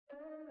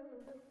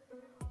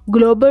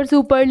Global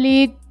Super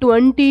League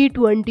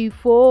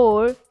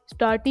 2024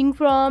 starting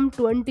from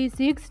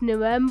 26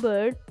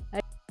 November,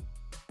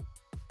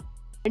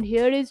 and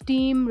here is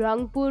team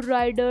Rangpur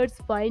Riders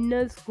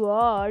final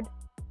squad.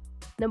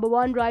 Number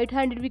 1,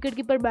 right-handed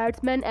wicketkeeper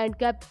batsman and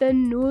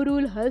captain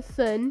Nurul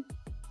Hassan.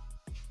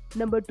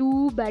 Number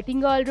 2,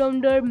 batting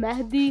all-rounder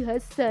Mehdi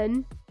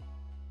Hassan.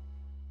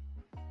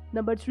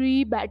 Number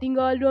 3, batting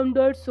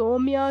all-rounder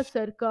Soumya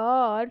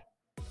Sarkar.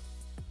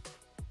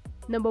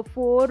 Number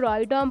 4,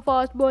 right-arm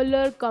fast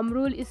bowler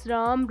Kamrul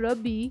Isram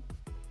Rabi.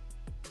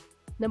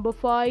 Number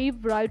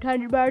 5,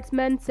 right-handed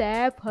batsman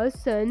Saif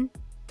Hassan.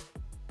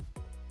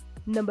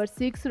 Number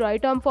 6,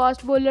 right-arm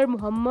fast bowler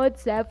Muhammad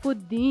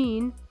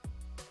Saifuddin.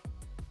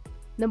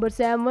 Number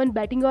 7,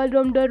 batting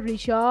all-rounder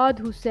Rishad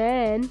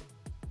Hussain.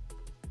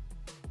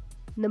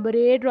 Number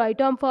 8,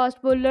 right-arm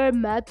fast bowler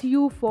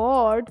Matthew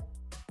Ford.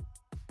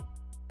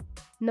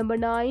 Number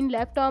 9,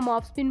 left-arm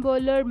off-spin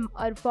bowler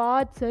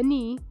Arfat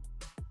Sunny.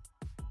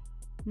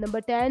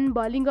 Number 10,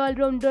 bowling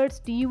all-rounder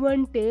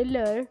Stephen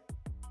Taylor.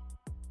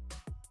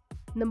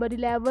 Number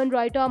 11,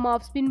 right-arm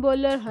off-spin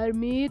bowler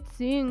Harmeet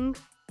Singh.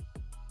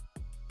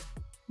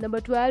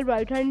 Number 12,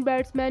 right-hand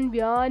batsman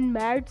Vian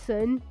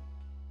Madsen.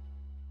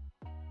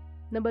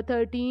 Number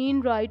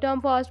 13,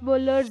 right-arm fast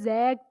bowler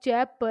Zach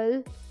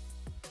Chappell.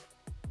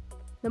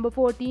 Number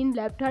 14,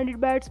 left-handed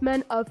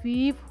batsman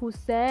Afif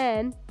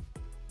Hussain.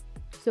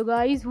 So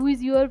guys, who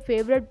is your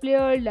favorite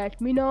player?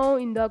 Let me know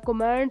in the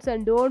comments,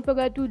 and don't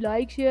forget to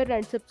like, share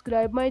and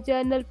subscribe my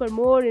channel for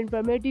more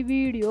informative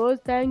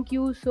videos. Thank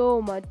you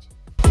so much.